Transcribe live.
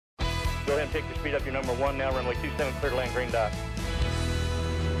Go ahead and pick your speed up. Your number 1 now, runway 27, clear to land, green dot.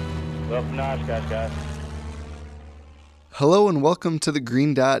 Welcome to Oshkosh, guys. Hello and welcome to the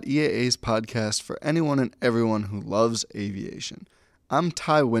Green Dot EAA's podcast for anyone and everyone who loves aviation. I'm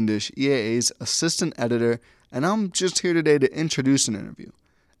Ty Windish, EAA's assistant editor, and I'm just here today to introduce an interview.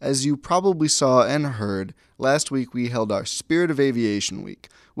 As you probably saw and heard, last week we held our Spirit of Aviation Week,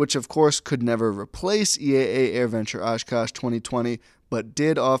 which of course could never replace EAA AirVenture Oshkosh 2020, but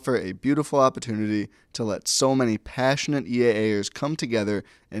did offer a beautiful opportunity to let so many passionate EAAers come together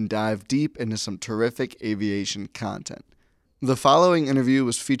and dive deep into some terrific aviation content. The following interview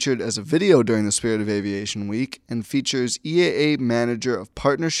was featured as a video during the Spirit of Aviation Week and features EAA Manager of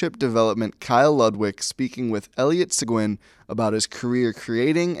Partnership Development Kyle Ludwig speaking with Elliot Seguin about his career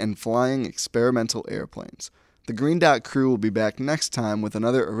creating and flying experimental airplanes. The Green Dot crew will be back next time with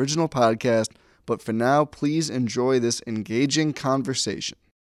another original podcast, but for now, please enjoy this engaging conversation.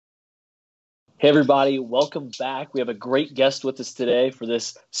 Hey everybody, welcome back. We have a great guest with us today for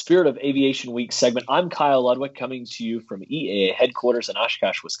this Spirit of Aviation Week segment. I'm Kyle Ludwig, coming to you from EAA headquarters in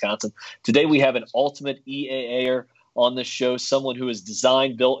Oshkosh, Wisconsin. Today we have an ultimate EAAer on the show, someone who has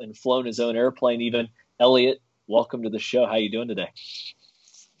designed, built, and flown his own airplane even. Elliot, welcome to the show. How are you doing today?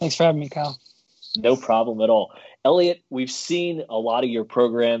 Thanks for having me, Kyle. No problem at all. Elliot, we've seen a lot of your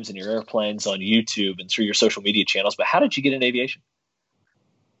programs and your airplanes on YouTube and through your social media channels, but how did you get in aviation?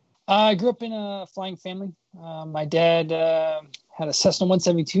 I grew up in a flying family. My dad had a Cessna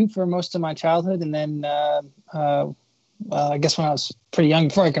 172 for most of my childhood. And then, I guess when I was pretty young,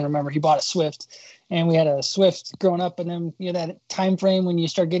 before I can remember, he bought a Swift. And we had a Swift growing up. And then, that time frame when you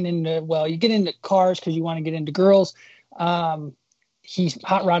start getting into, you get into cars because you want to get into girls. He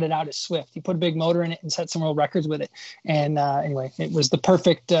hot rodded out his Swift. He put a big motor in it and set some world records with it. And anyway, it was the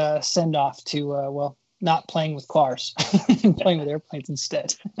perfect send-off to, not playing with cars, playing with airplanes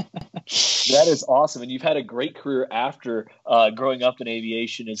instead. That is awesome. And you've had a great career after growing up in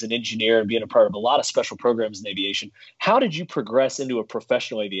aviation as an engineer and being a part of a lot of special programs in aviation. How did you progress into a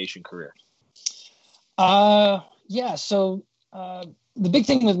professional aviation career? So the big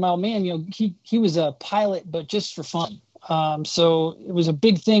thing with my old man, he was a pilot, but just for fun. So it was a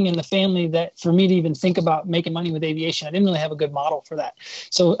big thing in the family that for me to even think about making money with aviation, I didn't really have a good model for that.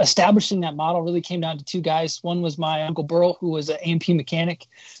 So establishing that model really came down to two guys. One was my Uncle Burl, who was an A&P mechanic.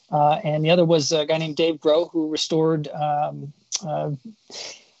 And the other was a guy named Dave Groh, who restored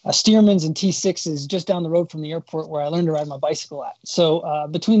Stearmans and T6s just down the road from the airport where I learned to ride my bicycle at. So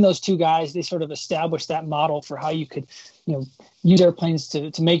between those two guys, they sort of established that model for how you could, use airplanes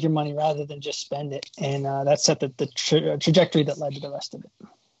to make your money rather than just spend it. And that set the trajectory that led to the rest of it.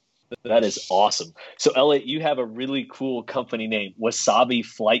 That is awesome. So Elliot, you have a really cool company name, Wasabi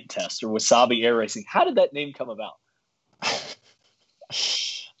Flight Test or Wasabi Air Racing. How did that name come about?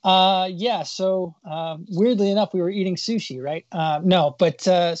 So weirdly enough, we were eating sushi, right?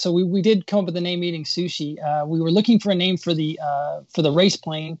 So we did come up with the name Eating Sushi. We were looking for a name for the race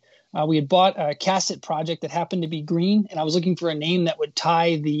plane. We had bought a Cassett project that happened to be green, and I was looking for a name that would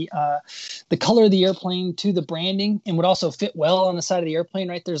tie the color of the airplane to the branding and would also fit well on the side of the airplane,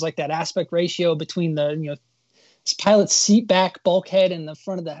 right? There's like that aspect ratio between the, pilot's seat back bulkhead and the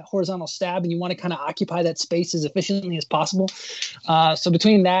front of the horizontal stab, and you want to kind of occupy that space as efficiently as possible. So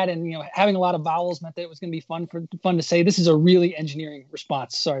between that and having a lot of vowels meant that it was going to be fun to say. This is a really engineering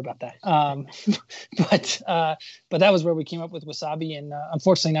response. Sorry about that. But that was where we came up with Wasabi, and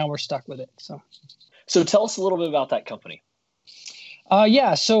unfortunately now we're stuck with it. So tell us a little bit about that company. I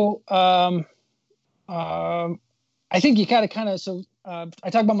think you gotta I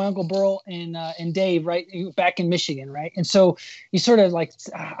talk about my Uncle Burl and Dave, right, back in Michigan, right? And so you sort of like,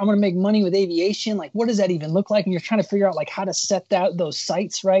 I'm going to make money with aviation. Like, what does that even look like? And you're trying to figure out like how to set those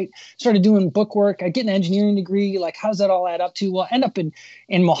sites, right? Started doing book work. I get an engineering degree. Like, how does that all add up to? Well, end up in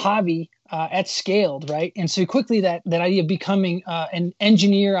Mojave at Scaled, right? And so quickly that idea of becoming an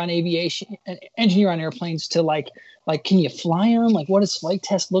engineer on aviation, an engineer on airplanes to like, can you fly them? Like, what does flight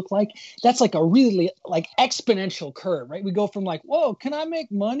test look like? That's like a really like exponential curve, right? We go from like, whoa, can I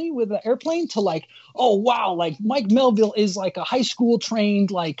make money with an airplane to like, oh, wow, like Mike Melville is like a high school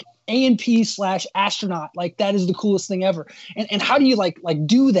trained like A&P/astronaut. Like that is the coolest thing ever. And how do you like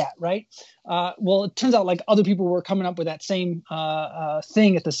do that, right? Well, it turns out like other people were coming up with that same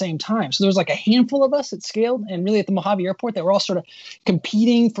thing at the same time. So there was like a handful of us at Scaled and really at the Mojave Airport that were all sort of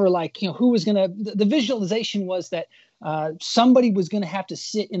competing for like, who was going to, the visualization was that somebody was going to have to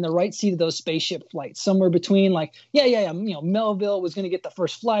sit in the right seat of those spaceship flights, somewhere between like, Melville was going to get the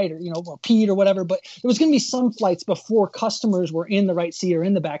first flight, or, or Pete or whatever, but there was going to be some flights before customers were in the right seat or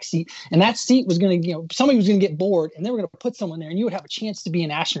in the back seat. And that seat was going to, somebody was going to get bored, and they were going to put someone there, and you would have a chance to be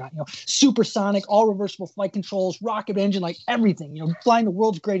an astronaut, supersonic, all reversible flight controls, rocket engine, like everything, flying the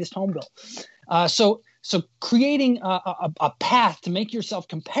world's greatest home built. So creating a path to make yourself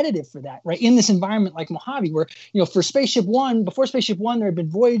competitive for that, right? In this environment like Mojave, where, for Spaceship One, before Spaceship One, there had been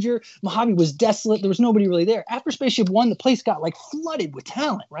Voyager. Mojave was desolate. There was nobody really there. After Spaceship One, the place got like flooded with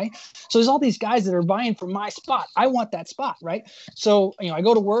talent, right? So there's all these guys that are vying for my spot. I want that spot, right? So, I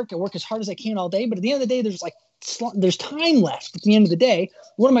go to work. I work as hard as I can all day. But at the end of the day, there's time left at the end of the day.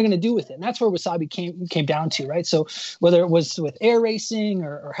 What am I going to do with it? And that's where Wasabi came down to, right? So whether it was with air racing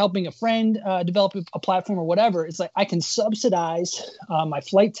or helping a friend develop a platform or whatever, it's like I can subsidize my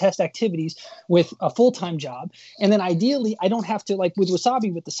flight test activities with a full-time job. And then ideally, I don't have to, like with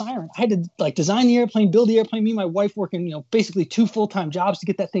Wasabi, with the Siren, I had to like design the airplane, build the airplane, me and my wife working, basically 2 full-time jobs to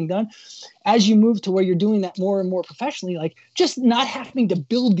get that thing done. As you move to where you're doing that more and more professionally, like just not having to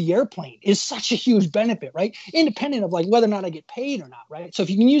build the airplane is such a huge benefit, right? Independent of like whether or not I get paid or not, right? So if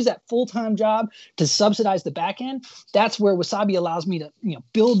you can use that full-time job to subsidize the back end, that's where Wasabi allows me to,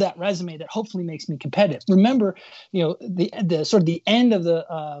 build that resume that hopefully makes me competitive. Remember, the sort of the end of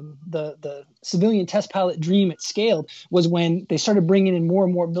the civilian test pilot dream at Scaled was when they started bringing in more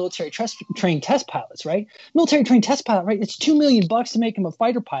and more military trained test pilots, right? Military trained test pilot, right? It's $2 million to make him a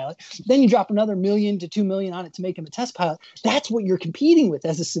fighter pilot. Then you drop another $1 million to $2 million on it to make him a test pilot. That's what you're competing with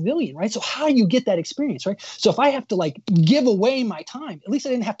as a civilian, right? So how do you get that experience, right? So if I have to like give away my time, at least I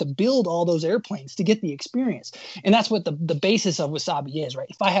didn't have to build all those airplanes to get the experience. And that's what the basis of Wasabi is, right?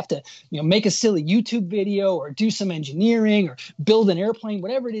 If I have to, make a silly YouTube video or do some engineering or build an airplane,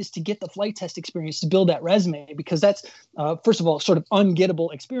 whatever it is to get the flight test experience, to build that resume, because that's first of all, sort of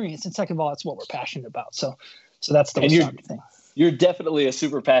ungettable experience. And second of all, that's what we're passionate about. So that's the Wasabi thing. You're definitely a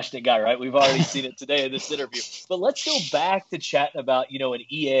super passionate guy, right? We've already seen it today in this interview. But let's go back to chatting about, an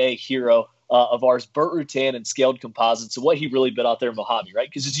EAA hero of ours, Burt Rutan and Scaled Composites, and what he really built out there in Mojave, right?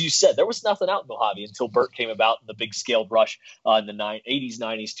 Because as you said, there was nothing out in Mojave until Burt came about in the big Scaled rush in the 80s,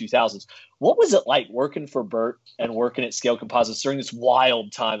 90s, 2000s. What was it like working for Burt and working at Scaled Composites during this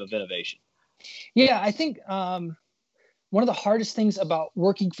wild time of innovation? Yeah, I think one of the hardest things about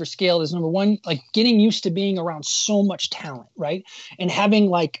working for Scaled is, number one, like getting used to being around so much talent, right? And having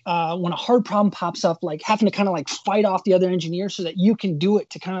like, when a hard problem pops up, like having to kind of like fight off the other engineers so that you can do it,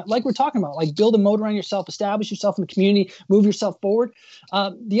 to kind of, like we're talking about, like build a motor on yourself, establish yourself in the community, move yourself forward.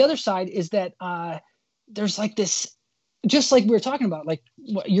 The other side is that there's like this, just like we were talking about, like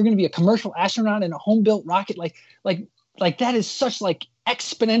you're going to be a commercial astronaut in a home built rocket. Like that is such like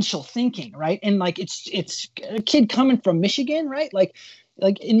exponential thinking, right? And like it's a kid coming from Michigan, right? Like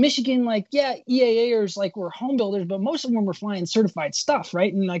in Michigan, like, yeah, EAAers like were home builders, but most of them were flying certified stuff,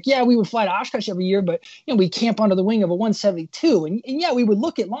 right? And like, yeah, we would fly to Oshkosh every year, but we camp under the wing of a 172, and yeah, we would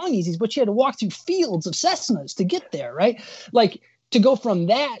look at long easies, but you had to walk through fields of Cessnas to get there, right? Like to go from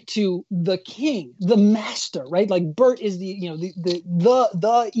that to the king, the master, right? Like Burt is the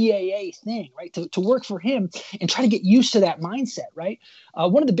EAA thing, right? To work for him and try to get used to that mindset, right?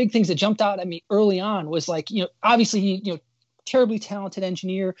 One of the big things that jumped out at me early on was like, obviously he, terribly talented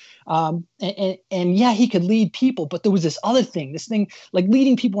engineer. And yeah, he could lead people, but there was this thing like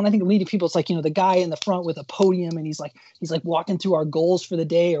leading people. When I think of leading people, it's like, the guy in the front with a podium and he's like walking through our goals for the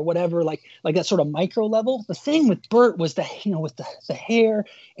day or whatever, like that sort of micro level. The thing with Burt was with the hair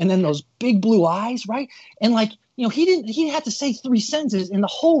and then those big blue eyes, right? And like, he had to say 3 sentences and the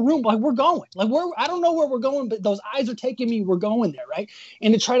whole room, like, we're going, like, I don't know where we're going, but those eyes are taking me, we're going there. Right.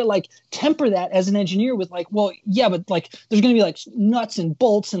 And to try to like temper that as an engineer with like, well, yeah, but like, there's going to be like nuts and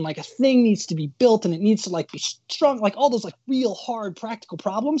bolts and like a thing needs to be built and it needs to like be strong, like all those like real hard practical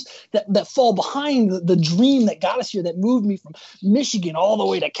problems that fall behind the dream that got us here, that moved me from Michigan all the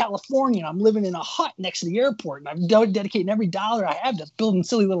way to California. And I'm living in a hut next to the airport and I'm dedicating every dollar I have to building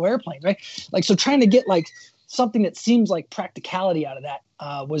silly little airplanes. Right. Like, so trying to get like something that seems like practicality out of that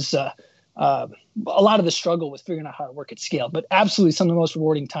was a lot of the struggle with figuring out how to work at scale, but absolutely some of the most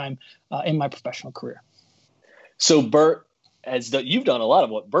rewarding time in my professional career. So Burt you've done a lot of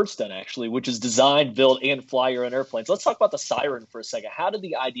what Burt's done actually, which is design, build, and fly your own airplanes. Let's talk about the Siren for a second. How did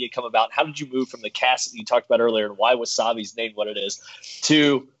the idea come about? How did you move from the Casset you talked about earlier and why Wasabi's named what it is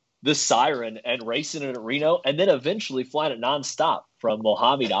to the Siren and racing it at Reno and then eventually flying it nonstop from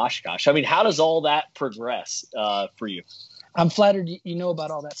Mojave to Oshkosh? I mean, how does all that progress for you? I'm flattered you know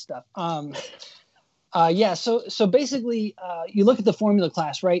about all that stuff. Yeah. So basically, you look at the Formula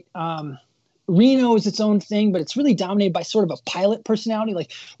class, right? Reno is its own thing, but it's really dominated by sort of a pilot personality,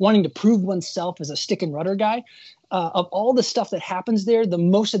 like wanting to prove oneself as a stick and rudder guy. Of all the stuff that happens there, the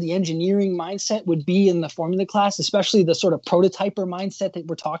most of the engineering mindset would be in the formula class, especially the sort of prototyper mindset that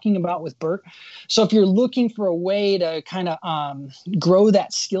we're talking about with Bert. So if you're looking for a way to kind of grow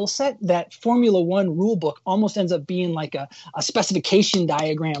that skill set, that Formula One rule book almost ends up being like a specification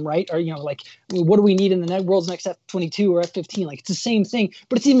diagram, right? Or, like, what do we need in the world's next F22 or F15? Like, it's the same thing,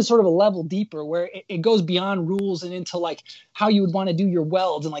 but it's even sort of a level deeper where it goes beyond rules and into like how you would want to do your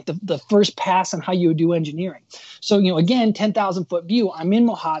welds and like the first pass on how you would do engineering. So, again, 10,000 foot view, I'm in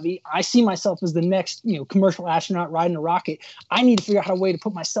Mojave. I see myself as the next, commercial astronaut riding a rocket. I need to figure out a way to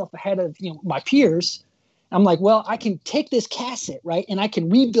put myself ahead of, my peers. I'm like, well, I can take this cassette, right? And I can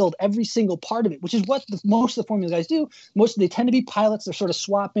rebuild every single part of it, which is what most of the formula guys do. They tend to be pilots. They're sort of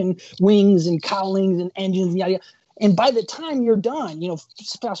swapping wings and cowlings and engines and yada, yada. And by the time you're done,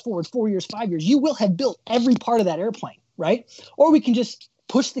 fast forward 4 years, 5 years, you will have built every part of that airplane, right? Or we can just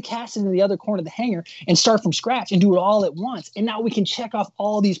push the cassette into the other corner of the hangar and start from scratch and do it all at once. And now we can check off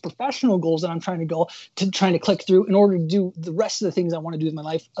all these professional goals that I'm trying to click through in order to do the rest of the things I want to do with my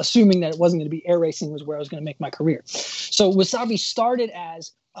life, assuming that it wasn't going to be air racing was where I was going to make my career. So Wasabi started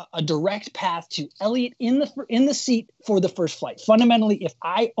as a direct path to Elliot in the seat for the first flight. Fundamentally, if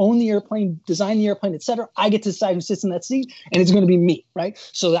I own the airplane, design the airplane, etc., I get to decide who sits in that seat, and it's going to be me, right?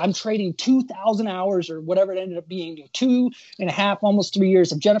 So I'm trading 2,000 hours or whatever it ended up being, 2.5, almost 3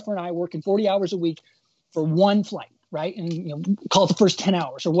 years of Jennifer and I working 40 hours a week for one flight, right? And call it the first 10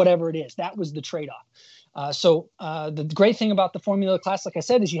 hours or whatever it is. That was the trade-off. So the great thing about the formula class, like I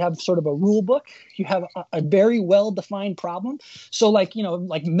said, is you have sort of a rule book. You have a very well-defined problem. So like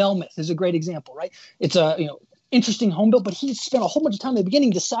Melmoth is a great example, right? It's a, interesting home build, but he spent a whole bunch of time at the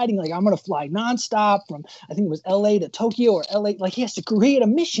beginning deciding like, I'm going to fly nonstop from, I think it was LA to Tokyo or LA. Like he has to create a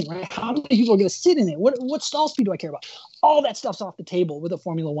mission, right? How many people are going to sit in it? What stall speed do I care about? All that stuff's off the table with a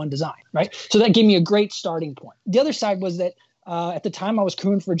Formula One design, right? So that gave me a great starting point. The other side was that at the time I was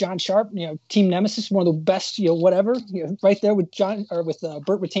crewing for John Sharp, Team Nemesis, one of the best, whatever, right there with John or with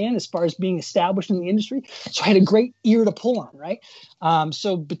Burt Rutan as far as being established in the industry. So I had a great ear to pull on, right?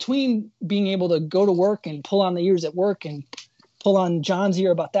 So between being able to go to work and pull on the ears at work and pull on John's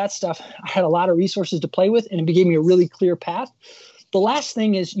ear about that stuff, I had a lot of resources to play with, and it gave me a really clear path. The last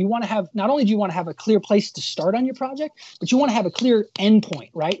thing is you want to have, not only do you want to have a clear place to start on your project, but you want to have a clear end point,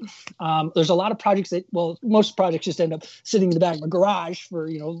 right? There's a lot of projects that, most projects just end up sitting in the back of a garage for,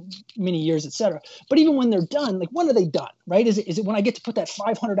 many years, et cetera. But even when they're done, like when are they done, right? Is it when I get to put that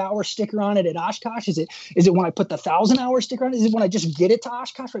 500-hour sticker on it at Oshkosh? Is it when I put the 1,000-hour sticker on it? Is it when I just get it to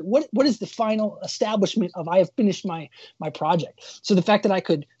Oshkosh, right? What is the final establishment of I have finished my project? So the fact that I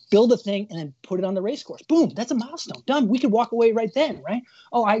could build a thing and then put it on the race course. Boom, that's a milestone. Done. We could walk away right then, right?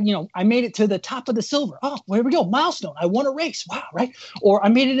 Oh, I made it to the top of the silver. Oh, where we go? Milestone. I won a race. Wow, right? Or I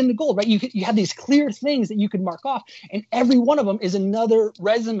made it in the gold, right? You have these clear things that you could mark off, and every one of them is another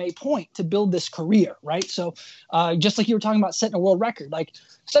resume point to build this career, right? So just like you were talking about setting a world record, like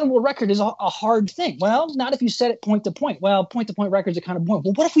setting a world record is a hard thing. Well, not if you set it point to point. Well, point to point records are kind of boring.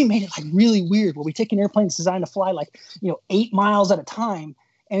 Well, what if we made it like really weird, where we take an airplane that's designed to fly like 8 miles at a time,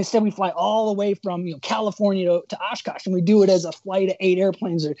 and instead we fly all the way from California to Oshkosh, and we do it as a flight of 8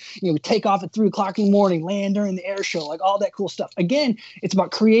 airplanes, or we take off at 3 o'clock in the morning, land during the air show, like all that cool stuff. Again, it's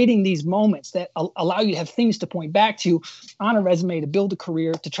about creating these moments that allow you to have things to point back to on a resume to build a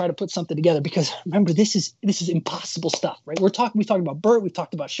career, to try to put something together. Because remember, this is impossible stuff, right? We've talked about Bert, we've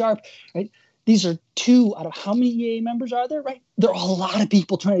talked about Sharp, right? These are 2 out of how many EAA members are there, right? There are a lot of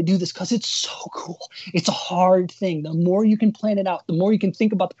people trying to do this because it's so cool. It's a hard thing. The more you can plan it out, the more you can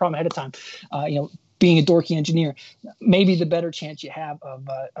think about the problem ahead of time, being a dorky engineer, maybe the better chance you have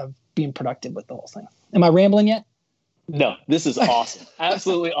of being productive with the whole thing. Am I rambling yet? No, this is awesome.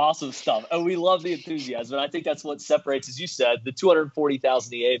 Absolutely awesome stuff. And we love the enthusiasm. And I think that's what separates, as you said, the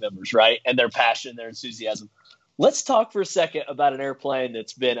 240,000 EAA members, right? And their passion, their enthusiasm. Let's talk for a second about an airplane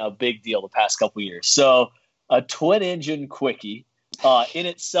that's been a big deal the past couple of years. So a twin-engine Quickie in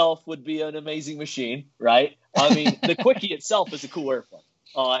itself would be an amazing machine, right? I mean, the Quickie itself is a cool airplane,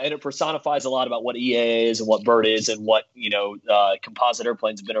 and it personifies a lot about what EAA is and what Bert is and what composite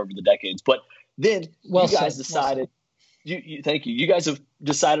airplanes have been over the decades. But then you guys decided. Thank you. You guys have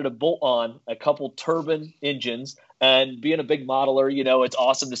decided to bolt on a couple turbine engines, and being a big modeler, it's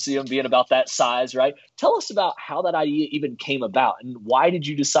awesome to see them being about that size, right? Tell us about how that idea even came about, and why did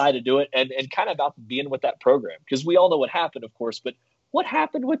you decide to do it, and kind of about being with that program? Because we all know what happened, of course, but what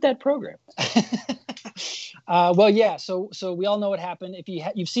happened with that program? Well, yeah. So we all know what happened. If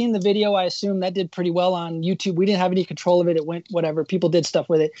you've seen the video, I assume that did pretty well on YouTube. We didn't have any control of it. It went whatever. People did stuff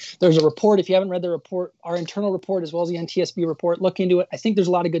with it. There's a report. If you haven't read the report, our internal report as well as the NTSB report, look into it. I think there's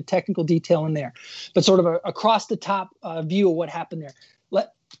a lot of good technical detail in there, but sort of a across the top view of what happened there.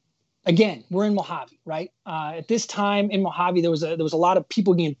 Again, we're in Mojave, right? At this time in Mojave, there was a lot of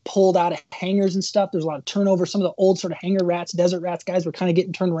people getting pulled out of hangars and stuff. There's a lot of turnover. Some of the old sort of hangar rats, desert rats guys were kind of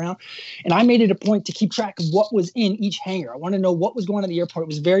getting turned around. And I made it a point to keep track of what was in each hangar. I want to know what was going on at the airport. It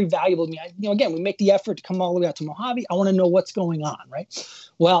was very valuable to me. Again, we make the effort to come all the way out to Mojave. I want to know what's going on,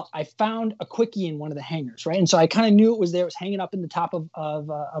 right? Well, I found a quickie in one of the hangars, right? And so I kind of knew it was there. It was hanging up in the top of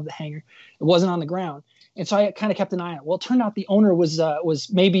the hangar. It wasn't on the ground. And so I kind of kept an eye on it. Well, it turned out the owner was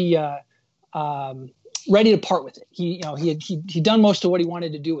maybe ready to part with it. He'd done most of what he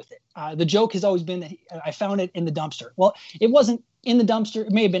wanted to do with it. The joke has always been that I found it in the dumpster. Well, it wasn't in the dumpster.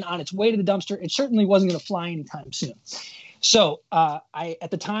 It may have been on its way to the dumpster. It certainly wasn't going to fly anytime soon. So at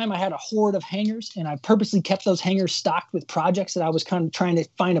the time I had a horde of hangars, and I purposely kept those hangars stocked with projects that I was kind of trying to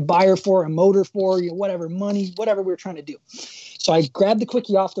find a buyer for, a motor for, whatever money, whatever we were trying to do. So I grabbed the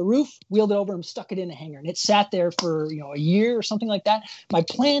quickie off the roof, wheeled it over, and stuck it in a hangar. And it sat there for a year or something like that. My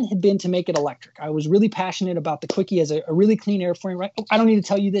plan had been to make it electric. I was really passionate about the quickie as a really clean airframe. Right? I don't need to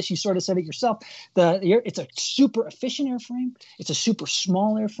tell you this. You sort of said it yourself. It's a super efficient airframe. It's a super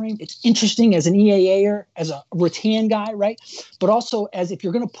small airframe. It's interesting as an EAAer, as a rattan guy, right? But also as if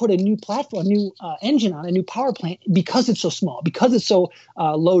you're going to put a new platform, a new engine on, a new power plant, because it's so small, because it's so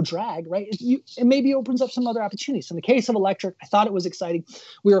low drag, right? It maybe opens up some other opportunities. So in the case of electric, I thought it was exciting.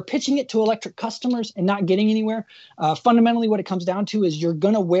 We were pitching it to electric customers and not getting anywhere. Fundamentally, what it comes down to is you're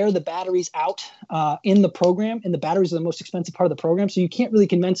going to wear the batteries out in the program, and the batteries are the most expensive part of the program. So you can't really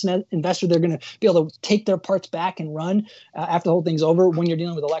convince an investor they're going to be able to take their parts back and run after the whole thing's over when you're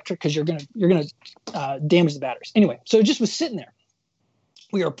dealing with electric, because you're going to damage the batteries. Anyway, so it just was sitting there.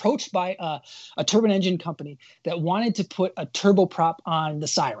 We were approached by a turbine engine company that wanted to put a turboprop on the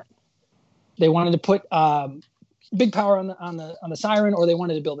Siren. They wanted to put big power on the Siren, or they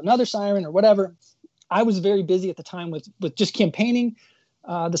wanted to build another Siren or whatever. I was very busy at the time with just campaigning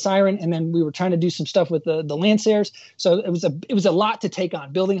the Siren, and then we were trying to do some stuff with the Lancers. So it was a lot to take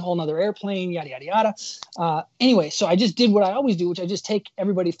on, building a whole nother airplane, yada yada yada. Anyway, so I just did what I always do, which I just take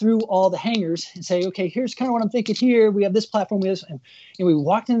everybody through all the hangars and say, okay, here's kind of what I'm thinking here. We have this platform, we have this, and we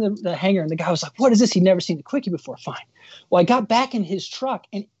walked into the hangar, and the guy was like, "What is this?" He'd never seen the quickie before. Fine. Well, I got back in his truck,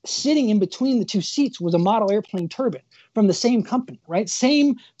 and sitting in between the two seats was a model airplane turbine from the same company, right?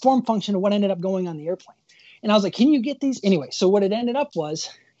 Same form function of what ended up going on the airplane. And I was like, can you get these? Anyway, so what it ended up was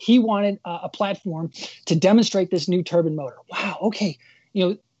he wanted a platform to demonstrate this new turbine motor. Wow, okay.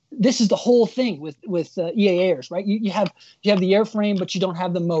 This is the whole thing with EAAers, right? You have the airframe, but you don't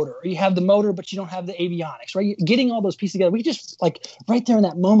have the motor. Or you have the motor, but you don't have the avionics, right? Getting all those pieces together. We just, right there in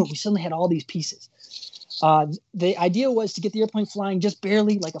that moment, we suddenly had all these pieces. The idea was to get the airplane flying just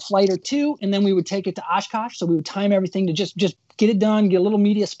barely, like a flight or two, and then we would take it to Oshkosh. So we would time everything to just get it done, get a little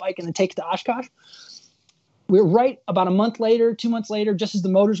media spike, and then take it to Oshkosh. We were right about a month later, 2 months later, just as the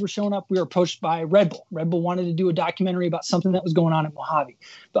motors were showing up, we were approached by Red Bull. Red Bull wanted to do a documentary about something that was going on at Mojave.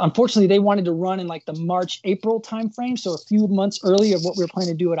 But unfortunately, they wanted to run in the March, April timeframe, so a few months early of what we were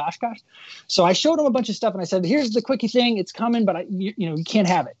planning to do at Oshkosh. So I showed them a bunch of stuff, and I said, here's the quickie thing. It's coming, but you can't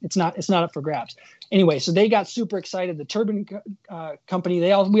have it. It's not up for grabs. Anyway, so they got super excited. The turbine company,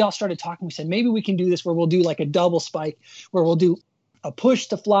 we all started talking. We said, maybe we can do this where we'll do a double spike, where we'll do a push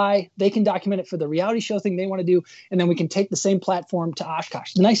to fly. They can document it for the reality show thing they want to do, and then we can take the same platform to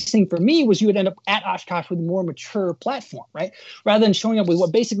Oshkosh. The nice thing for me was you would end up at Oshkosh with a more mature platform, right? Rather than showing up with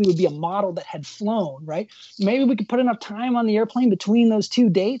what basically would be a model that had flown, right? Maybe we could put enough time on the airplane between those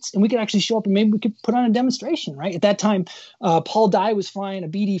two dates, and we could actually show up, and maybe we could put on a demonstration, right? At that time, Paul Dye was flying a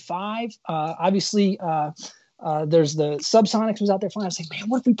BD-5. Obviously, there's the Subsonics was out there flying. I was like, man,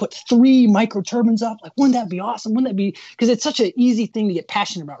 what if we put 3 micro turbines up? Wouldn't that be awesome? Wouldn't that be, because it's such an easy thing to get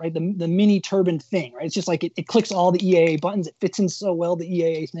passionate about, right? The mini turbine thing, right? It's just it clicks all the EAA buttons. It fits in so well, the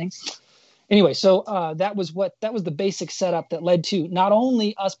EAA thing. Anyway, so that was the basic setup that led to not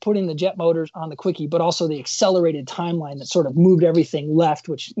only us putting the jet motors on the quickie, but also the accelerated timeline that sort of moved everything left,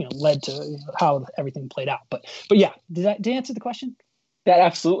 which led to how everything played out. But yeah, did I answer the question? That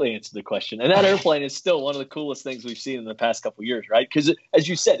absolutely answered the question. And that airplane is still one of the coolest things we've seen in the past couple of years, right? Because as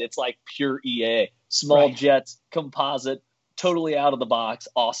you said, it's like pure EA, small jets, composite, totally out of the box,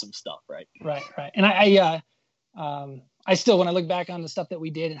 awesome stuff, right? Right. And I I still, when I look back on the stuff that we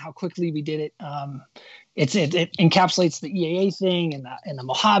did and how quickly we did it, it encapsulates the EAA thing and the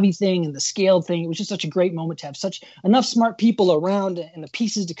Mojave thing and the scaled thing. It was just such a great moment to have such enough smart people around and the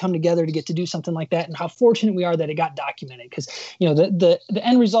pieces to come together to get to do something like that. And how fortunate we are that it got documented, because the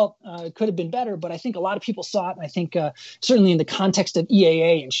end result could have been better, but I think a lot of people saw it. And I think certainly in the context of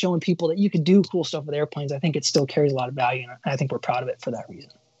EAA and showing people that you could do cool stuff with airplanes, I think it still carries a lot of value, and I think we're proud of it for that reason.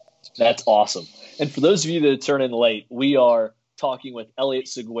 That's awesome. And for those of you that turn in late, we are talking with Elliot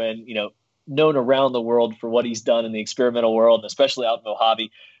Seguin, known around the world for what he's done in the experimental world, and especially out in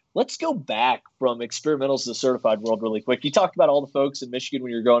Mojave. Let's go back from experimentals to the certified world really quick. You talked about all the folks in Michigan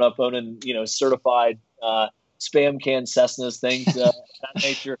when you were growing up owning, certified spam can Cessnas, things of that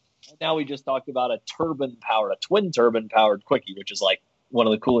nature. And now we just talked about a twin turbine powered Quickie, which is like one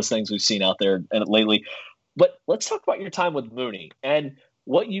of the coolest things we've seen out there lately. But let's talk about your time with Mooney and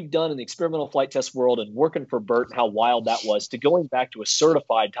what you've done in the experimental flight test world and working for Burt and how wild that was, to going back to a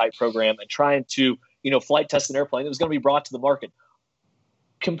certified type program and trying to, flight test an airplane that was going to be brought to the market.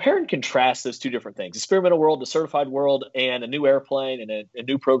 Compare and contrast those two different things, experimental world, the certified world, and a new airplane and a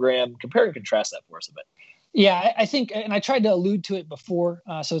new program. Compare and contrast that for us a bit. Yeah, I think, and I tried to allude to it before,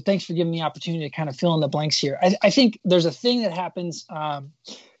 so thanks for giving me the opportunity to kind of fill in the blanks here. I think there's a thing that happens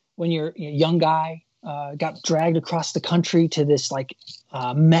when you're a young guy, got dragged across the country to this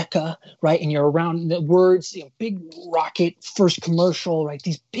Mecca, right? And you're around the words, big rocket, first commercial, right?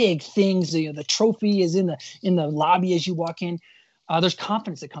 These big things, the trophy is in the lobby as you walk in. There's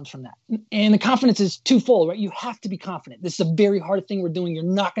confidence that comes from that. And the confidence is twofold, right? You have to be confident. This is a very hard thing we're doing. You're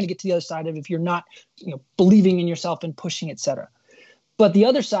not going to get to the other side of it if you're not, believing in yourself and pushing, et cetera. But the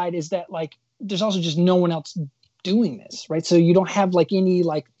other side is that there's also just no one else doing this, right? So you don't have any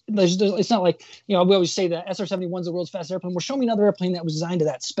it's not like, we always say that SR-71 is the world's fastest airplane. Well, show me another airplane that was designed to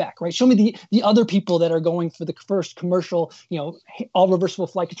that spec, right? Show me the other people that are going for the first commercial, all reversible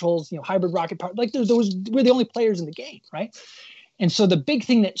flight controls, hybrid rocket power. We're the only players in the game, right? And so the big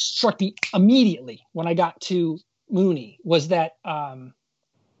thing that struck me immediately when I got to Mooney was that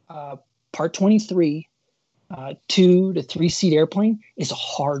Part 23, 2 to 3 seat airplane is a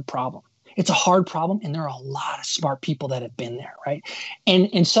hard problem. It's a hard problem, and there are a lot of smart people that have been there, right? And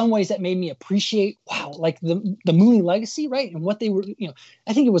in some ways that made me appreciate, the Mooney legacy, right? And what they were,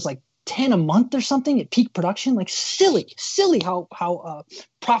 I think it was 10 a month or something at peak production, silly how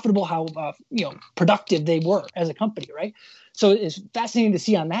profitable, how productive they were as a company, right? So it's fascinating to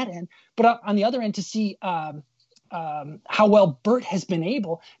see on that end, but on the other end to see how well Burt has been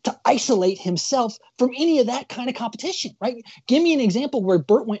able to isolate himself from any of that kind of competition, right? Give me an example where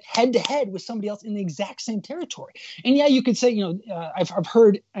Burt went head to head with somebody else in the exact same territory. And yeah, you could say, I've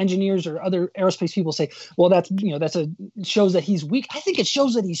heard engineers or other aerospace people say, well, shows that he's weak. I think it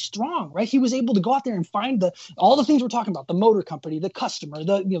shows that he's strong, right? He was able to go out there and find all the things we're talking about, the motor company, the customer,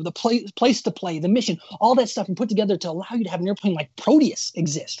 the place to play, the mission, all that stuff, and put together to allow you to have an airplane like Proteus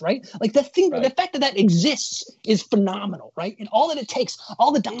exist, right? Right. The fact that exists is phenomenal, right? And all that it takes,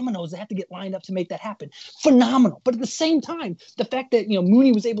 all the dominoes that have to get lined up to make that happen, phenomenal. But at the same time, the fact that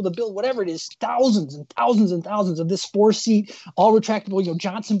Mooney was able to build whatever it is, thousands and thousands and thousands of this 4-seat, all retractable,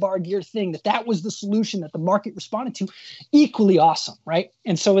 Johnson bar gear thing, that was the solution that the market responded to, equally awesome, right?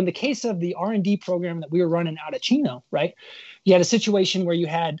 And so in the case of the R&D program that we were running out of Chino, right, you had a situation where you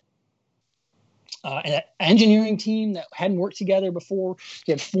had an engineering team that hadn't worked together before.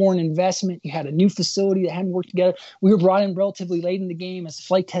 You had foreign investment. You had a new facility that hadn't worked together. We were brought in relatively late in the game as a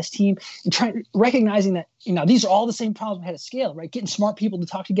flight test team, and recognizing that these are all the same problems we had at scale, right? Getting smart people to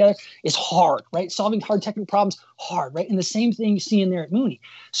talk together is hard, right? Solving hard technical problems, hard, right? And the same thing you see in there at Mooney.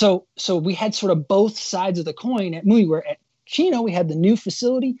 So we had sort of both sides of the coin at Mooney, where at Chino we had the new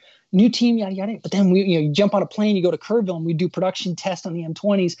facility, new team, yada, yada. But then you jump on a plane, you go to Kerrville, and we do production tests on the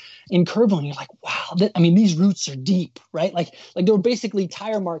M20s in Kerrville, and you're like, wow, these roots are deep, right? Like there were basically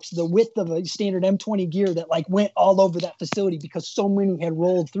tire marks the width of a standard M20 gear that went all over that facility because so many had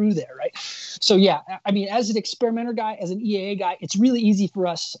rolled through there, right? So yeah, as an experimenter guy, as an EAA guy, it's really easy for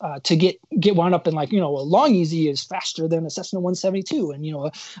us to get wound up in a Long Easy is faster than a Cessna 172, and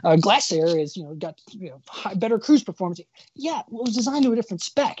a Glasair is got better cruise performance. Yeah, it was designed to a different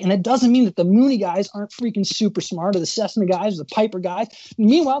spec, and it doesn't mean that the Mooney guys aren't freaking super smart, or the Cessna guys, or the Piper guys.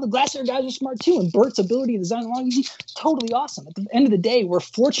 Meanwhile, the Glasair guys are smart too, and Burt's ability to design a Long Easy, totally awesome. At the end of the day, we're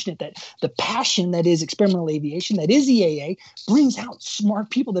fortunate that the passion that is experimental aviation, that is EAA, brings out smart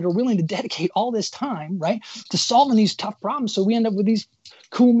people that are willing to dedicate all this time, right, to solving these tough problems. So we end up with these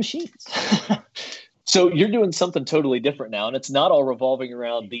cool machines. So you're doing something totally different now, and it's not all revolving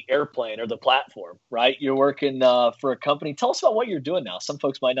around the airplane or the platform, right? You're working for a company. Tell us about what you're doing now. Some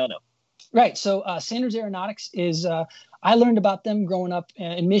folks might not know. Right. So Sanders Aeronautics is I learned about them growing up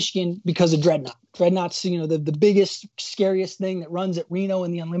in Michigan because of Dreadnought. Dreadnought's, the biggest, scariest thing that runs at Reno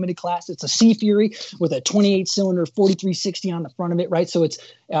in the unlimited class. It's a Sea Fury with a 28-cylinder 4360 on the front of it, right? So it's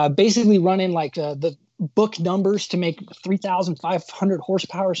basically running like the book numbers to make 3,500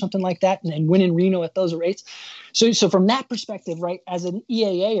 horsepower or something like that, and winning Reno at those rates. So from that perspective, right, as an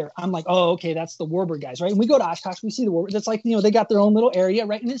EAAer, I'm like, oh, okay, that's the Warbird guys, right? And we go to Oshkosh, we see the Warbird. That's like, they got their own little area,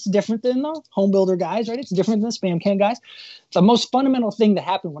 right? And it's different than the home builder guys, right? It's different than the Spam Can guys. The most fundamental thing that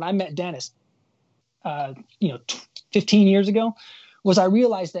happened when I met Dennis, 15 years ago, was I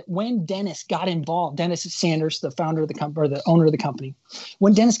realized that when Dennis got involved, Dennis Sanders, the founder of the company, or the owner of the company,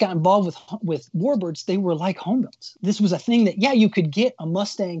 when Dennis got involved with Warbirds, they were like home builds. This was a thing that, you could get a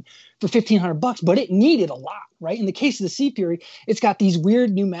Mustang for $1,500, but it needed a lot, right? In the case of the Sea Fury, it's got these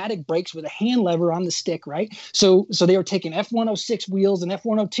weird pneumatic brakes with a hand lever on the stick, right? So they were taking F106 wheels and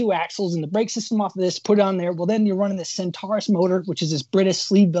F102 axles and the brake system off of this, put it on there. Well, then you're running this Centaurus motor, which is this British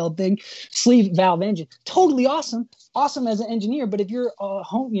sleeve valve engine. Totally awesome as an engineer. But if you're a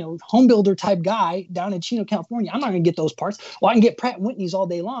home builder type guy down in Chino, California, I'm not going to get those parts. Well, I can get Pratt & Whitney's all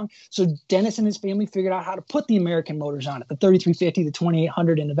day long. So Dennis and his family figured out how to put the American motors on it, the 3350, the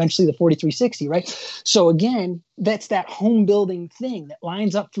 2800, and eventually the 4360, right? So again, that's that home building thing that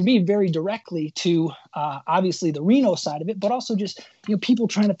lines up for me very directly to obviously the Reno side of it, but also just people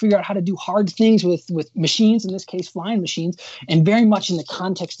trying to figure out how to do hard things with machines, in this case flying machines, and very much in the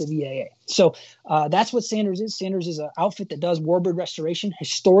context of EAA. So that's what Sanders is. Sanders is an outfit that does Warbird restoration.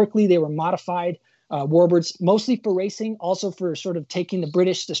 Historically, they were modified Warbirds, mostly for racing, also for sort of taking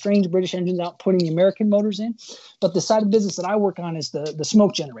the strange British engines out, putting the American motors in. But the side of business that I work on is the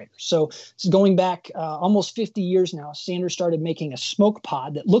smoke generator. So going back almost 50 years now, Sanders started making a smoke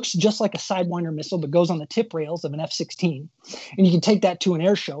pod that looks just like a Sidewinder missile, but goes on the tip rails of an F-16. And you can take that to an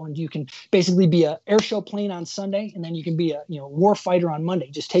air show, and you can basically be an air show plane on Sunday, and then you can be a war fighter on Monday.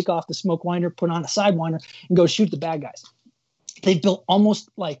 Just take off the smoke winder, put on a Sidewinder, and go shoot the bad guys. They've built almost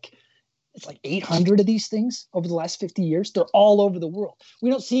it's like 800 of these things over the last 50 years. They're all over the world. We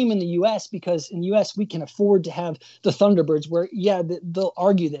don't see them in the U.S. because in the U.S. we can afford to have the Thunderbirds where, they'll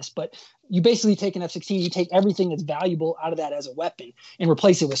argue this, but you basically take an F-16, you take everything that's valuable out of that as a weapon and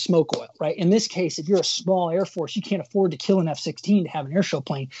replace it with smoke oil, right? In this case, if you're a small Air Force, you can't afford to kill an F-16 to have an airshow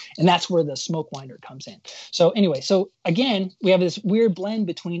plane, and that's where the smoke winder comes in. So anyway, again, we have this weird blend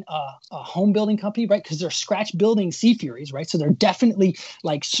between a home building company, right? Because they're scratch building Sea Furies, right? So they're definitely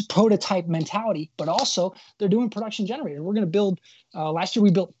like prototype mentality, but also they're doing production generators. We're going to build, last year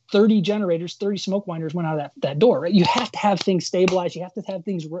we built 30 generators, 30 smoke winders went out of that door, right? You have to have things stabilized. You have to have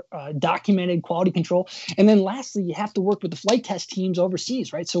things documented, quality control. And then lastly, you have to work with the flight test teams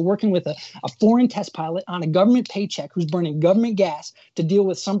overseas, right? So working with a foreign test pilot on a government paycheck who's burning government gas to deal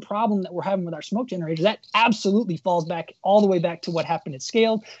with some problem that we're having with our smoke generators, that absolutely falls back all the way back to what happened at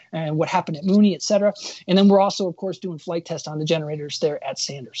Scaled and what happened at Mooney, et cetera. And then we're also, of course, doing flight tests on the generators there at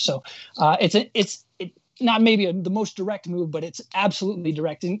Sanders. So it's not maybe the most direct move, but it's absolutely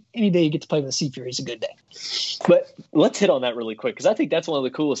direct. And any day you get to play with a Sea Fury is a good day. But let's hit on that really quick, because I think that's one of the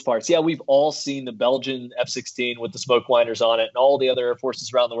coolest parts. Yeah, we've all seen the Belgian F-16 with the smoke winders on it, and all the other air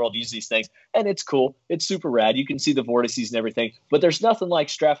forces around the world use these things. And it's cool. It's super rad. You can see the vortices and everything. But there's nothing like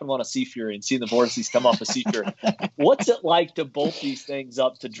strapping them on a Sea Fury and seeing the vortices come off a Sea Fury. What's it like to bolt these things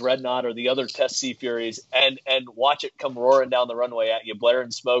up to Dreadnought or the other test Sea Furies and watch it come roaring down the runway at you, blaring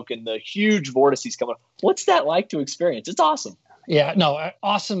smoke and the huge vortices coming up? What's that like to experience? It's awesome. Yeah, no,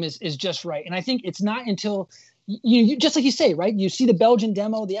 awesome is just right. And I think it's not until you just like you say, right? You see the Belgian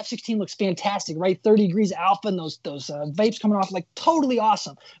demo, the F-16 looks fantastic, right? 30 degrees alpha and those vapes coming off, like totally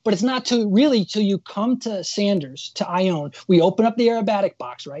awesome. But it's not till you come to Sanders, to Ione. We open up the aerobatic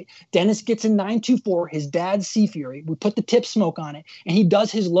box, right? Dennis gets in 924, his dad's Sea Fury. We put the tip smoke on it, and he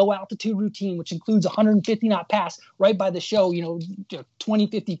does his low altitude routine, which includes 150 knot pass right by the show, 20,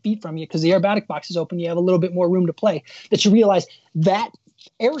 50 feet from you, because the aerobatic box is open. You have a little bit more room to play. That you realize that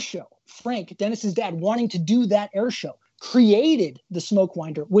air show, Frank, Dennis's dad, wanting to do that air show, created the smoke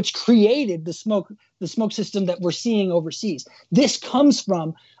winder, which created the smoke system that we're seeing overseas. This comes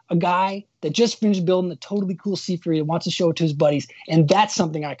from a guy that just finished building a totally cool Sea Fury and wants to show it to his buddies, and that's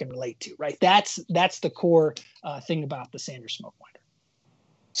something I can relate to, right? That's the core thing about the Sanders smoke winder.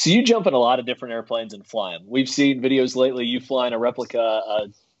 So you jump in a lot of different airplanes and fly them. We've seen videos lately. You flying a replica,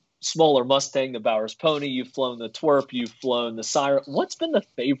 smaller Mustang, the Bowers Pony. You've flown the Twerp. You've flown the Siren. What's been the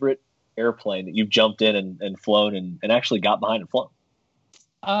favorite airplane that you've jumped in and flown and actually got behind and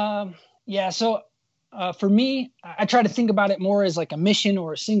flown? Yeah, so for me, I try to think about it more as like a mission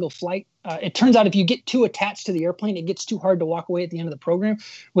or a single flight. It turns out if you get too attached to the airplane, it gets too hard to walk away at the end of the program,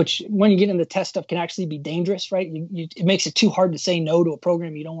 which when you get into test stuff can actually be dangerous, right? It makes it too hard to say no to a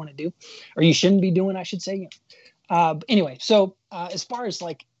program you don't want to do, or you shouldn't be doing, I should say. Anyway, so as far as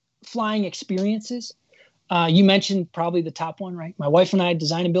like flying experiences, you mentioned probably the top one, right? My wife and I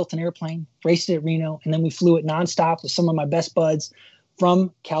designed and built an airplane, raced it at Reno, and then we flew it nonstop with some of my best buds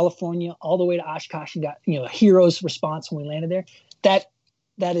from California all the way to Oshkosh and got, a hero's response when we landed there.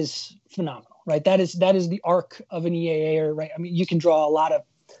 That is phenomenal, right? That is the arc of an EAA, right? I mean, you can draw a lot of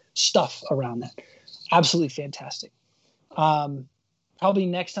stuff around that. Absolutely fantastic. Probably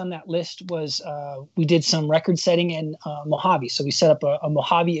next on that list was we did some record setting in Mojave. So we set up a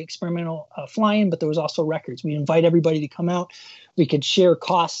Mojave experimental fly-in, but there was also records. We invite everybody to come out. We could share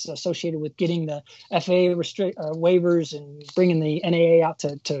costs associated with getting the FAA waivers and bringing the NAA out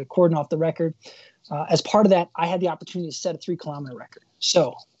to cordon off the record. As part of that, I had the opportunity to set a 3-kilometer record.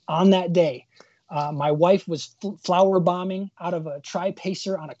 So on that day, my wife was flower bombing out of a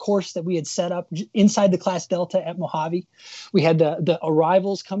tri-pacer on a course that we had set up inside the Class Delta at Mojave. We had the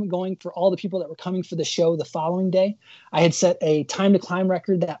arrivals going for all the people that were coming for the show the following day. I had set a time to climb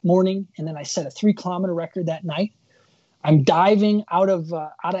record that morning, and then I set a 3-kilometer record that night. I'm diving out of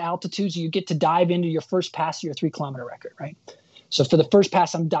altitude, so you get to dive into your first pass of your 3-kilometer record, right? So for the first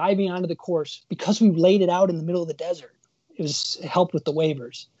pass, I'm diving onto the course because we laid it out in the middle of the desert. It helped with the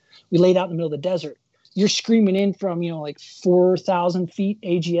waivers. We laid out in the middle of the desert. You're screaming in from, like 4,000 feet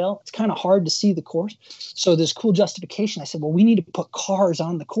AGL. It's kind of hard to see the course. So there's cool justification. I said, well, we need to put cars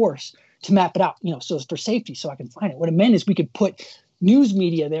on the course to map it out, so it's for safety, so I can find it. What it meant is we could put news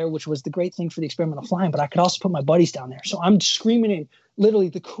media there, which was the great thing for the experimental flying, but I could also put my buddies down there. So I'm screaming in literally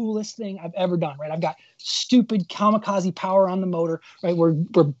the coolest thing I've ever done, right? I've got stupid kamikaze power on the motor, right? We're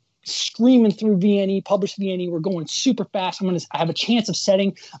screaming through VNE, published VNE. We're going super fast. I have a chance of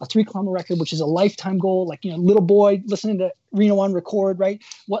setting a 3-kilometer record, which is a lifetime goal. Like, little boy listening to Reno on record, right?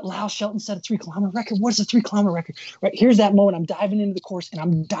 What Lyle Shelton set a 3-kilometer record. What is a 3-kilometer record, right? Here's that moment. I'm diving into the course and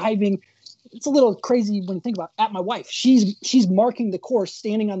I'm diving. It's a little crazy when you think about it, at my wife. She's marking the course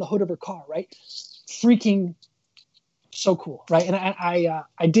standing on the hood of her car, right? Freaking so cool, right? And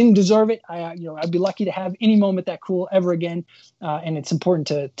I didn't deserve it. I'd be lucky to have any moment that cool ever again. And it's important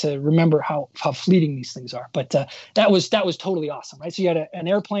to remember how fleeting these things are. But that was totally awesome, right? So you had an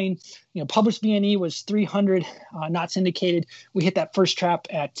airplane. Published VNE was 300 knots indicated. We hit that first trap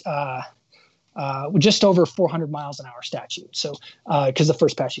at just over 400 miles an hour statute. So, because the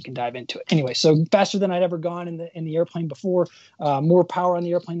first pass you can dive into it anyway. So faster than I'd ever gone in the airplane before. More power on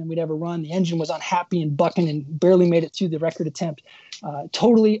the airplane than we'd ever run. The engine was unhappy and bucking and barely made it through the record attempt.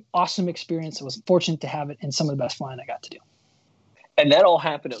 Totally awesome experience. I was fortunate to have it and some of the best flying I got to do. And that all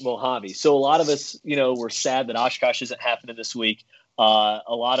happened at Mojave. So a lot of us, were sad that Oshkosh isn't happening this week. A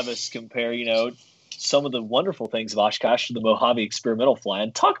lot of us compare, some of the wonderful things of Oshkosh to the Mojave experimental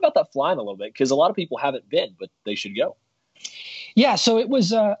flying. Talk about that flying a little bit, because a lot of people haven't been, but they should go. Yeah, so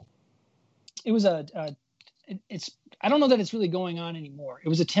I don't know that it's really going on anymore. It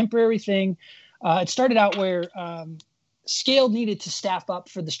was a temporary thing. It started out where Scaled needed to staff up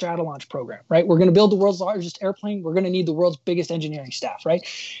for the Stratolaunch program, right? We're going to build the world's largest airplane. We're going to need the world's biggest engineering staff, right?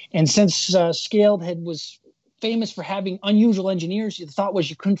 And since Scaled was famous for having unusual engineers, the thought was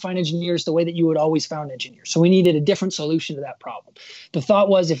you couldn't find engineers the way that you would always found engineers. So we needed a different solution to that problem. The thought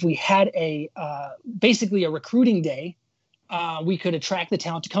was if we had basically a recruiting day, we could attract the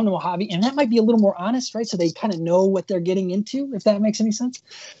talent to come to Mojave, and that might be a little more honest, right? So they kind of know what they're getting into, if that makes any sense.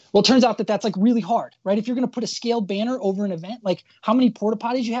 Well, it turns out that that's like really hard, right? If you're going to put a Scaled banner over an event, like how many porta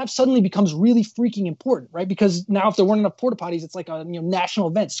potties you have suddenly becomes really freaking important, right? Because now if there weren't enough porta potties, it's like a national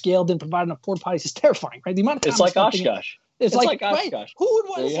event. Scaled didn't provide enough porta potties is terrifying, right? The amount of time it's like Oshkosh. It's like Oshkosh. Right? Who would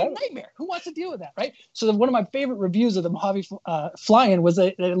want? It's a nightmare. Who wants to deal with that, right? So one of my favorite reviews of the Mojave fly-in was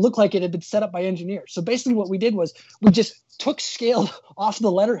that it looked like it had been set up by engineers. So basically, what we did was we just took Scaled off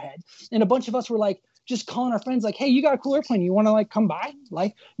the letterhead, and a bunch of us were like just calling our friends like, "Hey, you got a cool airplane? You want to come by?"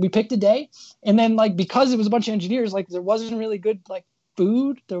 We picked a day, and then because it was a bunch of engineers, there wasn't really good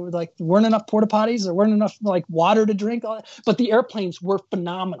food. There weren't enough porta potties. There weren't enough water to drink. All that. But the airplanes were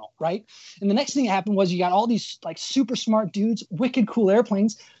phenomenal, right? And the next thing that happened was you got all these super smart dudes, wicked cool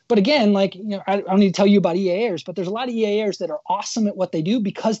airplanes. But again, like, I don't need to tell you about EAers, but there's a lot of EAers that are awesome at what they do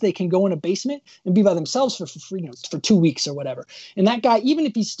because they can go in a basement and be by themselves for free, for 2 weeks or whatever. And that guy, even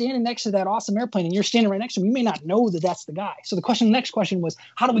if he's standing next to that awesome airplane and you're standing right next to him, you may not know that that's the guy. So the next question was,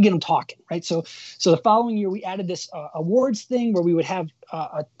 how do we get him talking, right? So the following year we added this awards thing where we would have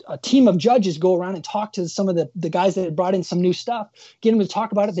a team of judges go around and talk to some of the guys that had brought in some new stuff, get them to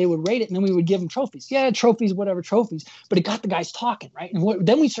talk about it. They would rate it, and then we would give them trophies. Yeah, trophies, whatever trophies. But it got the guys talking, right? And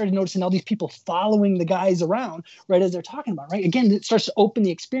then we started noticing all these people following the guys around right as they're talking about, right? Again, it starts to open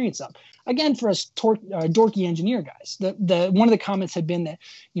the experience up. Again, for us dorky engineer guys, one of the comments had been that,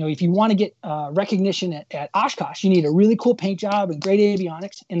 if you want to get recognition at Oshkosh, you need a really cool paint job and great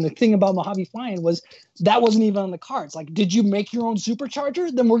avionics. And the thing about Mojave Flying was that wasn't even on the cards. Like, did you make your own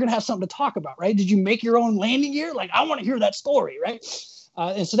supercharger? Then we're going to have something to talk about, right? Did you make your own landing gear? Like, I want to hear that story, right?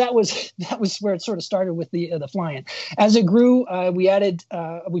 And so that was where it sort of started with the flying. As it grew, we added,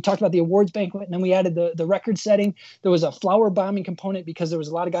 we talked about the awards banquet, and then we added the record setting. There was a flower bombing component because there was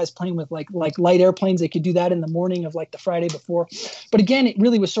a lot of guys playing with like light airplanes. They could do that in the morning of like the Friday before. But again, it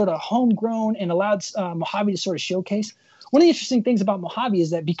really was sort of homegrown and allowed Mojave to sort of showcase. One of the interesting things about Mojave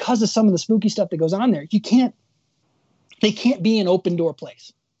is that because of some of the spooky stuff that goes on there, they can't be an open door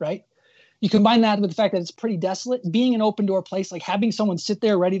place, right? You combine that with the fact that it's pretty desolate. Being an open door place, like having someone sit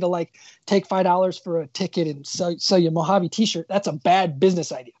there ready to like take $5 for a ticket and sell you a Mojave t-shirt, that's a bad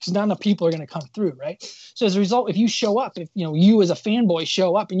business idea because not enough people are going to come through, right? So as a result, if you show up, if you as a fanboy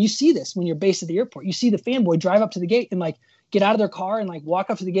show up, and you see this when you're based at the airport, you see the fanboy drive up to the gate and like get out of their car and like walk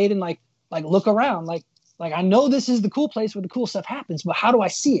up to the gate and like look around, like I know this is the cool place where the cool stuff happens, but how do I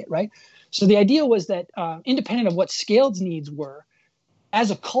see it, right? So the idea was that independent of what Scaled's needs were, as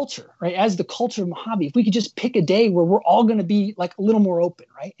a culture, right, as the culture of Mojave, if we could just pick a day where we're all going to be like a little more open,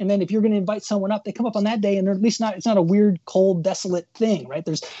 right? And then if you're going to invite someone up, they come up on that day and they're at least it's not a weird, cold, desolate thing, right?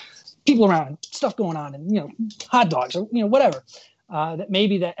 There's people around, stuff going on, and, hot dogs or, whatever, that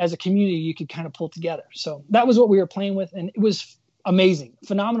maybe that as a community you could kind of pull together. So that was what we were playing with. And it was amazing,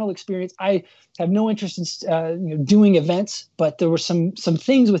 phenomenal experience. I have no interest in, doing events, but there were some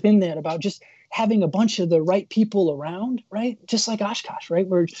things within that about just having a bunch of the right people around, right? Just like Oshkosh, right?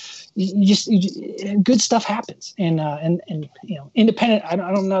 Where good stuff happens. And independent,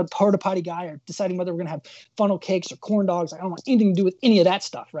 I'm not a porta potty guy or deciding whether we're going to have funnel cakes or corn dogs. I don't want anything to do with any of that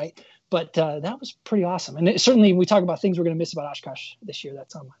stuff, right? But that was pretty awesome. And certainly we talk about things we're going to miss about Oshkosh this year.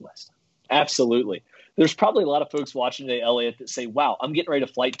 That's on my list. Absolutely. There's probably a lot of folks watching today, Elliot, that say, wow, I'm getting ready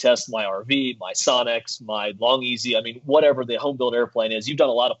to flight test my RV, my Sonex, my Long Easy. I mean, whatever the home built airplane is. You've done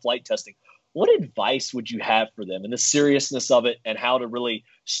a lot of flight testing. What advice would you have for them and the seriousness of it and how to really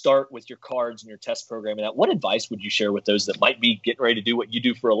start with your cards and your test program and that? What advice would you share with those that might be getting ready to do what you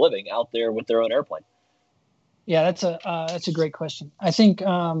do for a living out there with their own airplane? Yeah, that's a great question. I think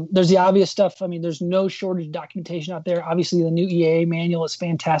there's the obvious stuff. I mean, there's no shortage of documentation out there. Obviously, the new EAA manual is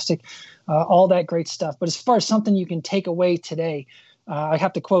fantastic, all that great stuff. But as far as something you can take away today, I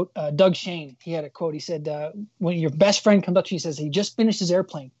have to quote Doug Shane. He had a quote. He said, when your best friend comes up to you and says he just finished his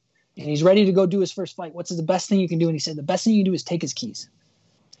airplane and he's ready to go do his first flight, what's the best thing you can do? And he said, the best thing you can do is take his keys.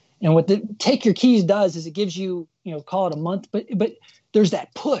 And what the take your keys does is it gives you, call it a month, but there's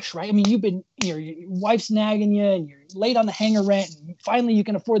that push, right? I mean, your wife's nagging you and you're late on the hangar rent. And finally you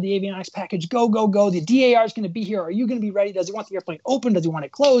can afford the avionics package. Go. The DAR is going to be here. Are you going to be ready? Does he want the airplane open? Does he want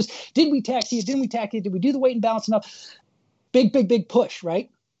it closed? Did we taxi it? Didn't we taxi it? Did we do the weight and balance enough? Big push, right?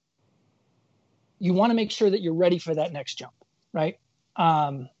 You want to make sure that you're ready for that next jump, right?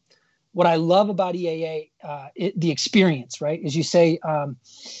 What I love about EAA, the experience, right, is you say,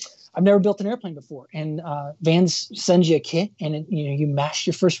 I've never built an airplane before, and Vans sends you a kit, and you mash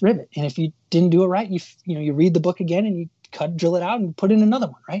your first rivet, and if you didn't do it right, you read the book again, and you drill it out, and put in another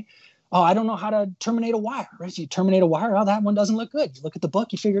one, right? Oh, I don't know how to terminate a wire, right? So you terminate a wire. Oh, that one doesn't look good. You look at the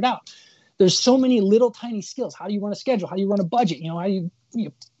book, you figure it out. There's so many little tiny skills. How do you run a schedule? How do you run a budget? How do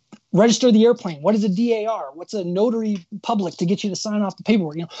you register the airplane? What is a DAR? What's a notary public to get you to sign off the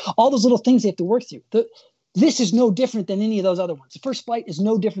paperwork? All those little things they have to work through. This is no different than any of those other ones. The first flight is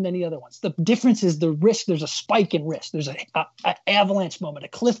no different than any other ones. The difference is the risk. There's a spike in risk. There's an avalanche moment, a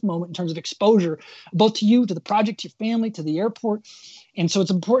cliff moment in terms of exposure, both to you, to the project, to your family, to the airport. And so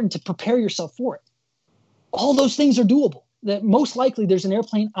it's important to prepare yourself for it. All those things are doable. That most likely there's an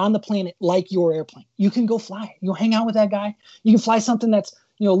airplane on the planet like your airplane. You can go fly it. You'll hang out with that guy. You can fly something that's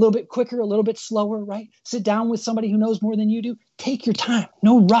a little bit quicker, a little bit slower, right? Sit down with somebody who knows more than you do. Take your time.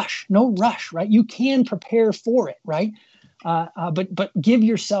 No rush, right? You can prepare for it, right? But give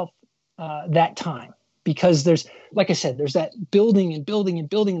yourself that time because there's, like I said, there's that building and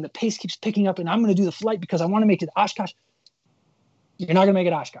the pace keeps picking up and I'm going to do the flight because I want to make it to Oshkosh. You're not going to make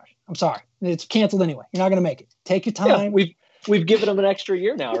it Oshkosh. I'm sorry. It's canceled anyway. You're not going to make it. Take your time. Yeah, we've given them an extra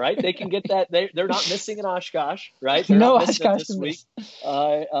year now, right? They can get that. They're not missing an Oshkosh, right? They're no not missing Oshkosh it this week.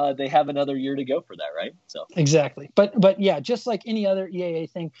 They have another year to go for that, right? So exactly. But yeah, just like any other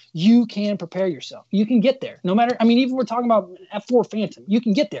EAA thing, you can prepare yourself. You can get there. No matter, I mean, even we're talking about F4 Phantom, you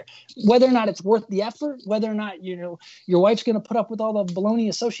can get there. Whether or not it's worth the effort, whether or not, your wife's going to put up with all the baloney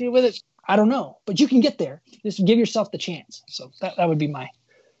associated with it, I don't know. But you can get there. Just give yourself the chance. So that would be my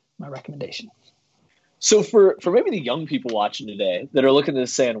recommendation. So for maybe the young people watching today that are looking at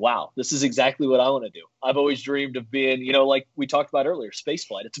this saying, wow, this is exactly what I want to do. I've always dreamed of being, like we talked about earlier, space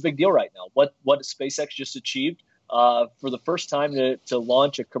flight. It's a big deal right now. What SpaceX just achieved for the first time to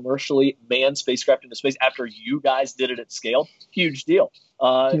launch a commercially manned spacecraft into space after you guys did it at scale. Huge deal.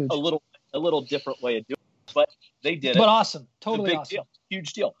 Huge. A little different way of doing it, but they did it. But awesome. Totally big awesome. Deal.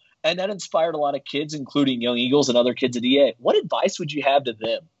 Huge deal. And that inspired a lot of kids, including Young Eagles and other kids at EA. What advice would you have to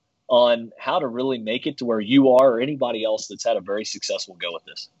them on how to really make it to where you are or anybody else that's had a very successful go with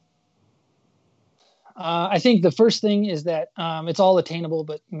this? I think the first thing is that it's all attainable,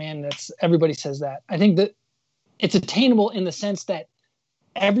 but man, everybody says that. I think that it's attainable in the sense that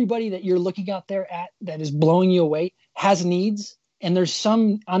everybody that you're looking out there at that is blowing you away has needs. And there's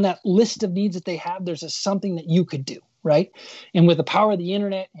some on that list of needs that they have, there's something that you could do. Right. And with the power of the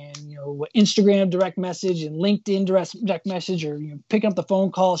internet and, Instagram direct message and LinkedIn direct message, or, picking up the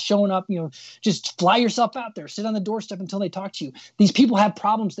phone call, showing up, just fly yourself out there, sit on the doorstep until they talk to you. These people have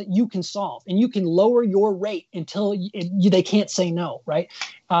problems that you can solve, and you can lower your rate until they can't say no. Right.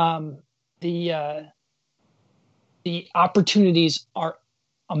 The opportunities are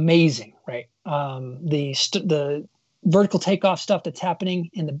amazing. Right. The vertical takeoff stuff that's happening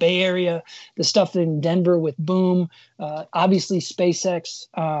in the Bay Area, the stuff in Denver with Boom, obviously SpaceX.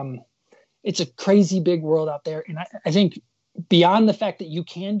 It's a crazy big world out there. And I think beyond the fact that you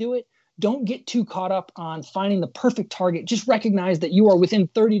can do it, don't get too caught up on finding the perfect target. Just recognize that you are within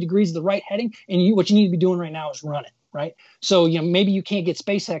 30 degrees of the right heading, and what you need to be doing right now is running, right? So, maybe you can't get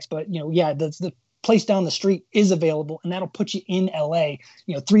SpaceX, but, the place down the street is available, and that'll put you in LA,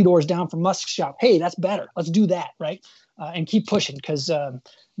 3 doors down from Musk's shop. Hey, that's better. Let's do that. Right. And keep pushing, because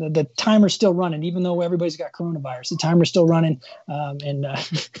the timer's still running, even though everybody's got coronavirus, the timer's still running. And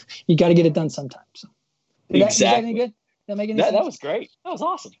you got to get it done sometime. So exactly. Is that any good? Did that make any sense? That was great. That was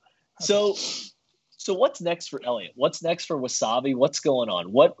awesome. So what's next for Elliot? What's next for Wasabi? What's going on?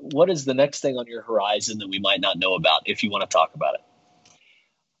 What is the next thing on your horizon that we might not know about, if you want to talk about it?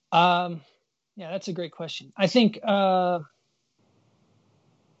 Yeah, that's a great question. I think the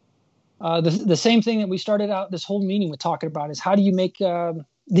same thing that we started out this whole meeting with talking about is how do you make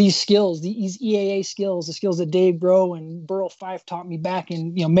these skills, these EAA skills, the skills that Dave Groh and Burl Fife taught me back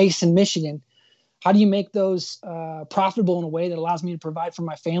in Mason, Michigan. How do you make those profitable in a way that allows me to provide for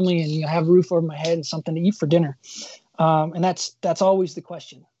my family and have a roof over my head and something to eat for dinner? And that's always the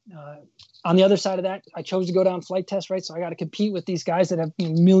question. On the other side of that, I chose to go down flight test, right? So I got to compete with these guys that have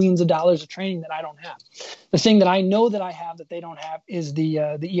millions of dollars of training that I don't have. The thing that I know that I have that they don't have is the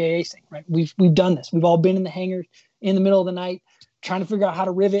EAA thing, right? We've done this. We've all been in the hangar in the middle of the night trying to figure out how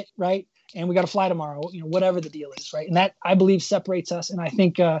to rivet, right? And we got to fly tomorrow, whatever the deal is, right? And that, I believe, separates us. And I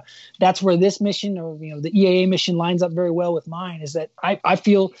think that's where this mission, or the EAA mission, lines up very well with mine. Is that I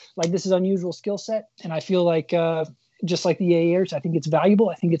feel like this is unusual skill set, and I feel like just like the EAAers, I think it's valuable.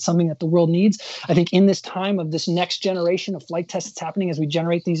 I think it's something that the world needs. I think in this time of this next generation of flight tests that's happening as we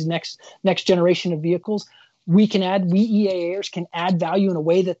generate these next generation of vehicles, we EAAers can add value in a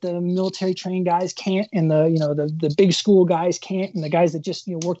way that the military trained guys can't, and the big school guys can't, and the guys that just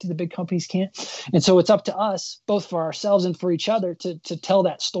worked at the big companies can't. And so it's up to us, both for ourselves and for each other, to tell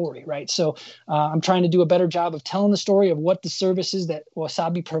that story, right? So I'm trying to do a better job of telling the story of what the services that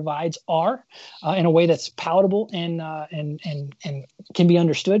Wasabi provides are in a way that's palatable and can be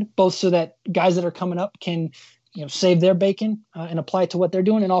understood, both so that guys that are coming up can save their bacon and apply it to what they're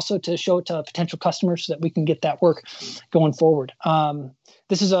doing, and also to show it to potential customers so that we can get that work going forward.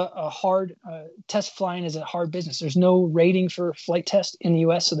 This is a hard test. Flying is a hard business. There's no rating for flight test in the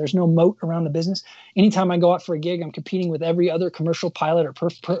U.S., so there's no moat around the business. Anytime I go out for a gig, I'm competing with every other commercial pilot or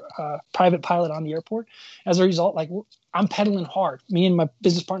private pilot on the airport. As a result, I'm pedaling hard. Me and my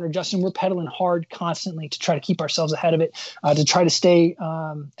business partner, Justin, we're pedaling hard constantly to try to keep ourselves ahead of it, to try to stay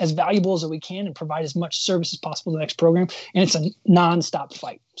as valuable as we can and provide as much service as possible to the next program. And it's a nonstop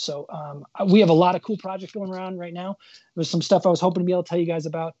fight. So we have a lot of cool projects going around right now. There's some stuff I was hoping to be able to tell you guys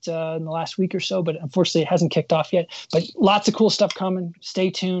about in the last week or so, but unfortunately it hasn't kicked off yet. But lots of cool stuff coming. Stay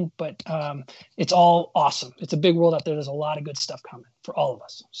tuned. But it's all awesome. It's a big world out there. There's a lot of good stuff coming for all of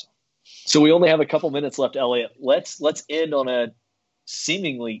us. So we only have a couple minutes left, Elliot. Let's end on a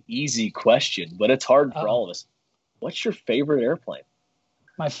seemingly easy question, but it's hard for all of us. What's your favorite airplane?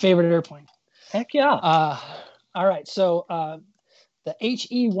 My favorite airplane. Heck yeah. All right. So the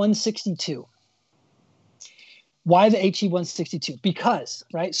HE-162. Why the HE-162? Because,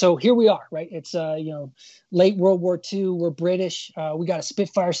 right? So here we are, right? It's, late World War II. We're British. We got a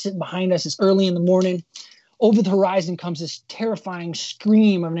Spitfire sitting behind us. It's early in the morning. Over the horizon comes this terrifying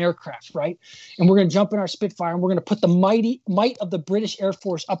scream of an aircraft, right? And we're going to jump in our Spitfire and we're going to put the might of the British Air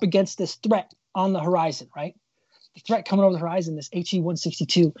Force up against this threat on the horizon, right? The threat coming over the horizon, this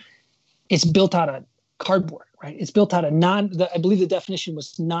HE-162, it's built out of cardboard, right? It's built out of I believe the definition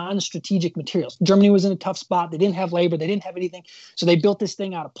was non-strategic materials. Germany was in a tough spot. They didn't have labor. They didn't have anything. So they built this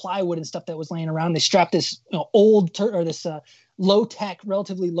thing out of plywood and stuff that was laying around. They strapped this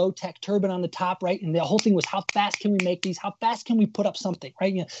relatively low-tech turbine on the top, right? And the whole thing was, how fast can we make these? How fast can we put up something,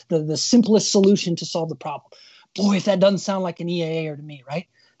 right? The simplest solution to solve the problem. Boy, if that doesn't sound like an EAA to me, right?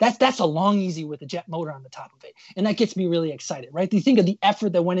 That's a long easy with a jet motor on the top of it. And that gets me really excited, right? You think of the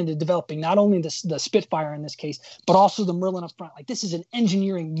effort that went into developing not only the Spitfire in this case, but also the Merlin up front. Like, this is an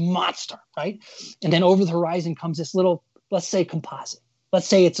engineering monster, right? And then over the horizon comes this little, let's say, composite. Let's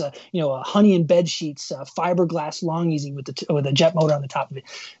say it's a honey and bed sheets, fiberglass long easy with a jet motor on the top of it.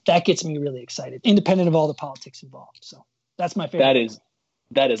 That gets me really excited, independent of all the politics involved. So that's my favorite.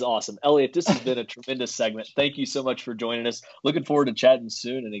 That is awesome. Elliot, this has been a tremendous segment. Thank you so much for joining us. Looking forward to chatting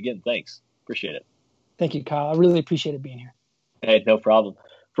soon. And again, thanks. Appreciate it. Thank you, Kyle. I really appreciated being here. Hey, no problem.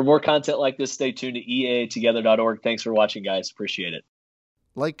 For more content like this, stay tuned to eaatogether.org. Thanks for watching, guys. Appreciate it.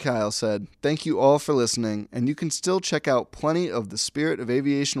 Like Kyle said, thank you all for listening, and you can still check out plenty of the Spirit of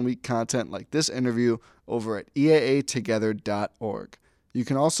Aviation Week content like this interview over at eaatogether.org. You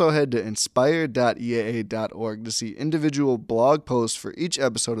can also head to inspire.eaa.org to see individual blog posts for each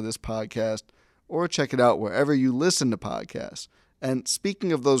episode of this podcast, or check it out wherever you listen to podcasts. And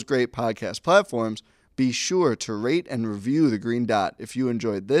speaking of those great podcast platforms, be sure to rate and review The Green Dot if you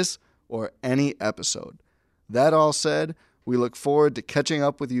enjoyed this or any episode. That all said, we look forward to catching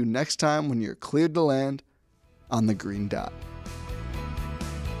up with you next time when you're cleared to land on The Green Dot.